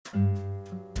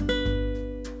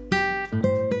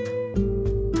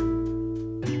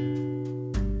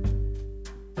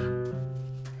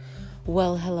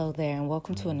Well, hello there, and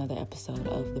welcome to another episode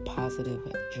of the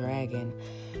Positive Dragon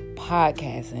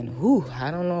podcast. And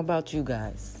I don't know about you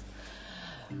guys,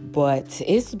 but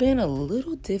it's been a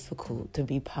little difficult to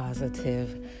be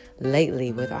positive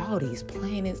lately with all these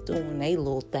planets doing their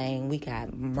little thing. We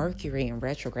got Mercury in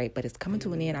retrograde, but it's coming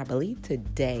to an end, I believe,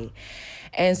 today.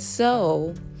 And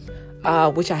so,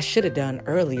 which I should have done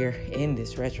earlier in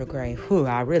this retrograde.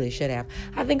 I really should have.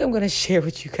 I think I'm going to share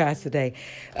with you guys today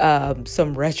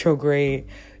some retrograde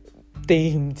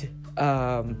themed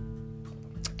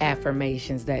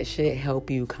affirmations that should help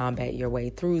you combat your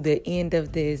way through the end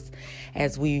of this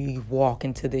as we walk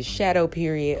into the shadow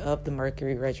period of the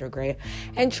Mercury retrograde.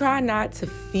 And try not to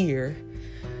fear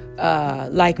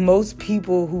like most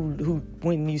people who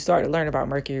when you start to learn about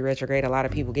Mercury retrograde, a lot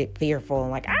of people get fearful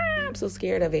and like, I'm so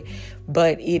scared of it.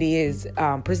 But it is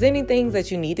presenting things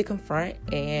that you need to confront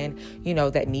and,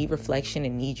 that need reflection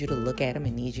and need you to look at them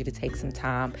and need you to take some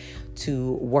time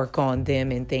to work on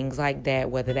them and things like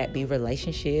that, whether that be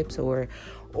relationships or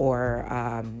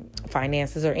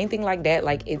finances or anything like that.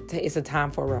 Like it's a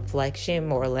time for reflection,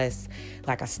 more or less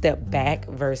like a step back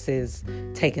versus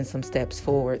taking some steps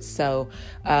forward. So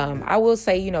I will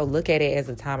say, look at it as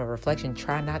a time of reflection.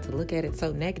 Try not to look at it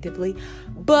so negatively,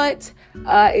 but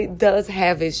it does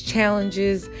have its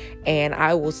challenges. And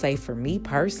I will say for me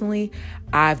personally,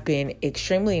 I've been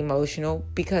extremely emotional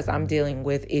because I'm dealing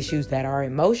with issues that are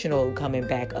emotional coming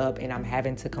back up and I'm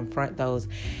having to confront those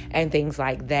and things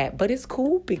like that. But it's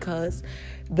cool because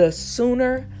the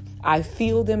sooner I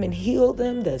feel them and heal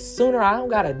them, the sooner I don't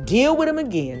got to deal with them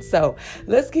again. So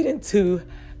let's get into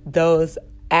those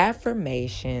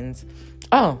affirmations.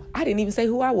 Oh, I didn't even say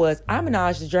who I was. I'm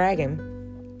Minaj the Dragon.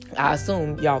 I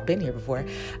assume y'all been here before.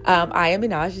 I am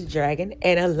Minaj the Dragon,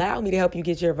 and allow me to help you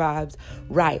get your vibes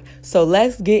right. So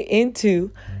let's get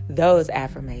into those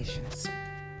affirmations.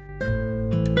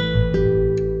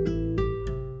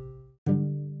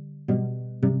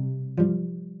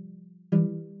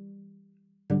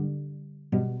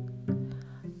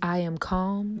 I am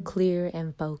calm, clear,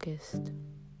 and focused.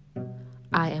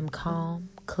 I am calm,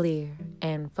 clear,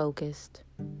 and focused.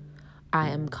 I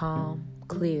am calm,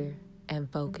 clear,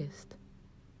 and focused.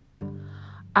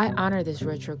 I honor this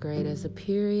retrograde as a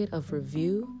period of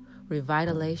review,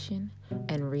 revitalization,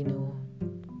 and renewal.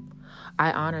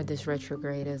 I honor this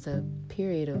retrograde as a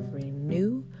period of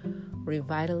review,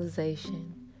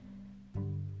 revitalization,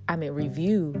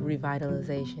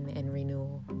 and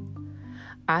renewal.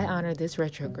 I honor this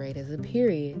retrograde as a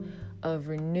period of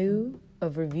review,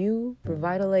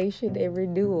 revitalization, and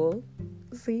renewal.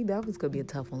 See, that was going to be a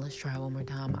tough one. Let's try one more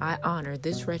time. I honor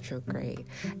this retrograde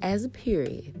as a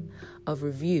period of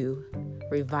review,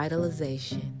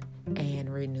 revitalization,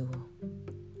 and renewal.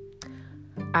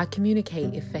 I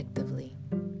communicate effectively.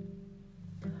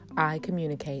 I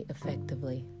communicate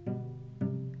effectively.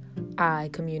 I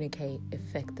communicate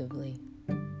effectively.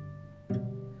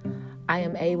 I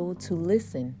am able to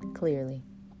listen clearly.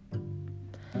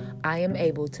 I am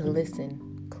able to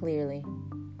listen clearly.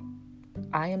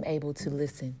 I am able to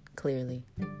listen clearly.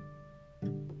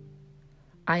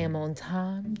 I am on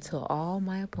time to all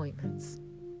my appointments.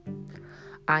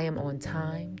 I am on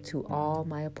time to all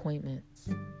my appointments.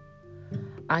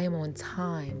 I am on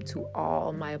time to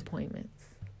all my appointments.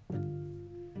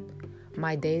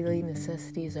 My daily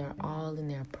necessities are all in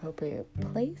their appropriate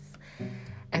place,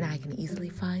 and I can easily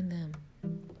find them.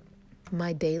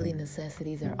 My daily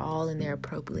necessities are all in their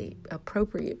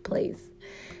appropriate place,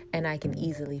 and I can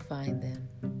easily find them.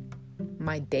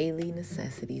 My daily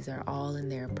necessities are all in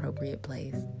their appropriate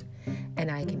place, and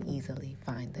I can easily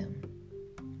find them.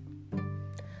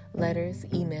 Letters,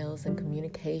 emails, and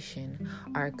communication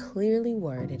are clearly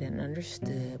worded and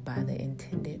understood by the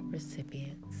intended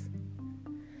recipients.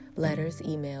 Letters,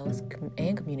 emails,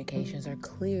 and communications are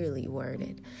clearly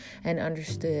worded and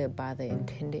understood by the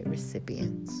intended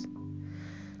recipients.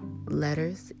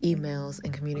 Letters, emails,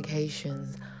 and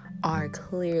communications are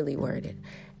clearly worded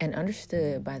and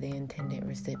understood by the intended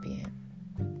recipient.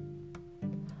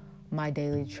 My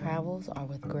daily travels are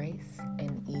with grace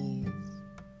and ease.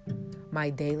 My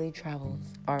daily travels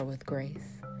are with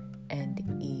grace and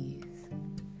ease.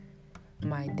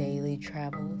 My daily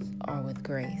travels are with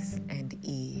grace and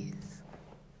ease.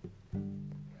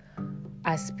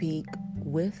 I speak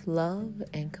with love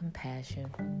and compassion.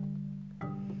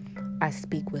 I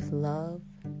speak with love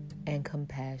and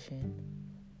compassion.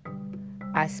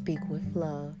 I speak with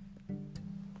love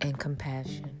and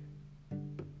compassion.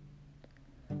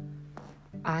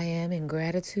 I am in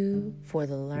gratitude for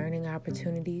the learning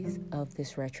opportunities of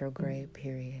this retrograde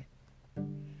period.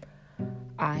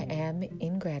 I am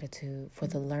in gratitude for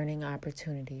the learning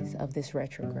opportunities of this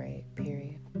retrograde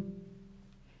period.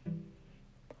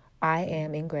 I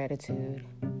am in gratitude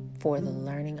for the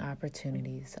learning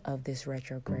opportunities of this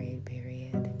retrograde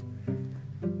period.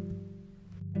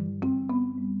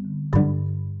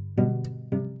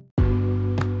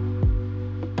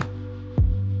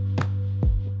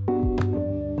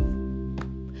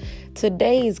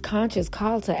 Today's conscious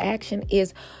call to action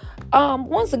is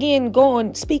once again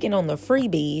speaking on the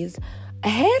freebies.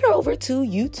 Head over to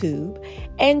YouTube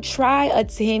and try a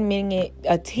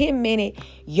 10-minute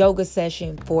yoga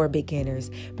session for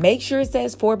beginners. Make sure it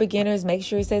says for beginners. Make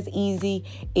sure it says easy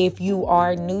if you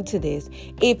are new to this.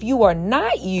 If you are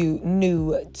not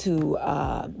new to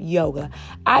yoga,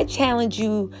 I challenge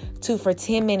you to, for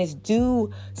 10 minutes,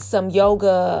 do some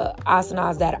yoga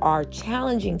asanas that are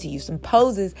challenging to you, some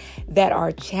poses that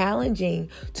are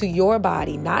challenging to your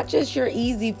body, not just your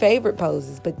easy favorite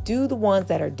poses, but do the ones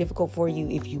that are difficult for you.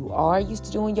 If you are used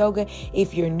to doing yoga,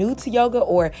 if you're new to yoga,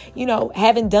 or,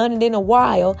 haven't done it in a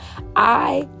while,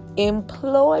 I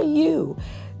implore you,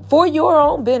 for your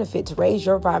own benefit, to raise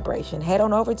your vibration. Head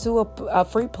on over to a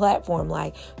free platform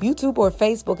like YouTube or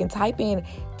Facebook and type in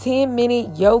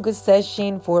 10-minute yoga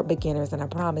session for beginners. And I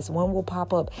promise one will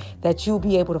pop up that you'll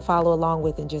be able to follow along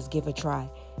with and just give a try.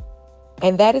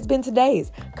 And that has been today's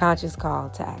conscious call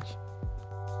to action.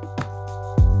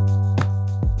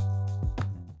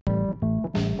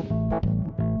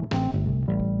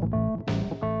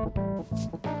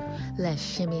 Let's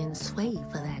shimmy and sway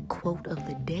for that quote of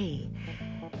the day.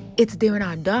 It's during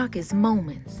our darkest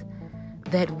moments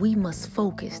that we must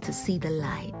focus to see the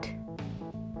light.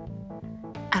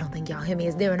 I don't think y'all hear me.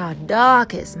 It's during our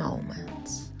darkest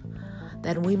moments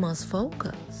that we must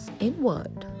focus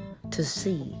inward to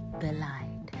see the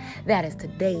light. That is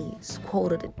today's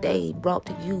quote of the day, brought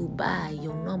to you by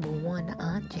your number one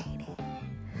Aunt Janie.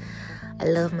 I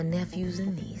love my nephews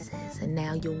and nieces, and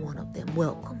now you're one of them.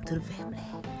 Welcome to the family.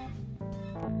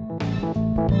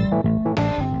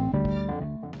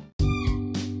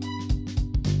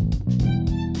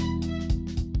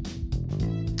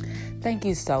 Thank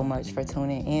you so much for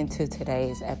tuning into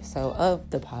today's episode of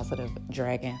the Positive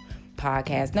Dragon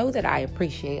podcast. Know that I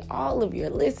appreciate all of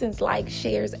your listens, likes,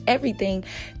 shares, everything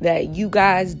that you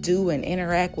guys do and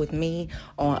interact with me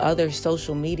on other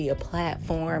social media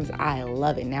platforms. I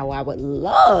love it. Now, I would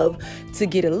love to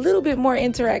get a little bit more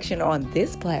interaction on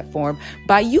this platform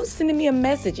by you sending me a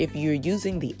message. If you're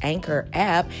using the Anchor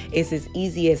app, it's as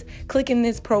easy as clicking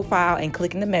this profile and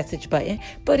clicking the message button.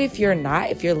 But if you're not,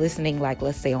 if you're listening, like,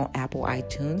 let's say on Apple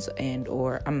iTunes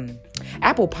or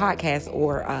Apple Podcasts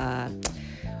or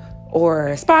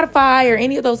Spotify or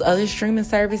any of those other streaming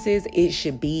services, it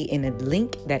should be in a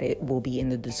link that it will be in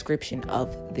the description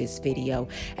of this video.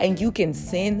 And you can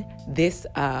send this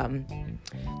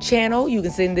channel, you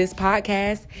can send this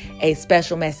podcast a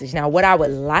special message. Now, what I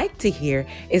would like to hear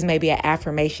is maybe an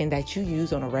affirmation that you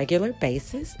use on a regular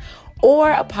basis,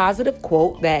 or a positive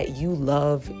quote that you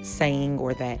love saying,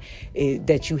 or that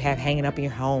you have hanging up in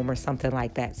your home or something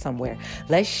like that somewhere.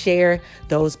 Let's share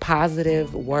those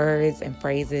positive words and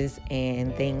phrases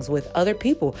and things with other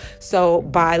people. So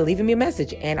by leaving me a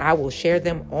message, and I will share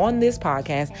them on this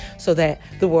podcast so that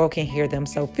the world can hear them.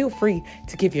 So feel free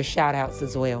to give your shout outs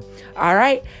as well. All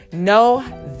right. Know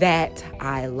that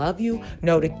I love you.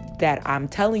 Know that I'm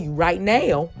telling you right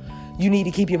now, you need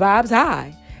to keep your vibes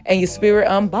high and your spirit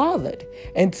unbothered.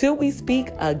 Until we speak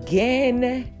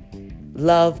again,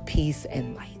 love, peace,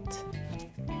 and light.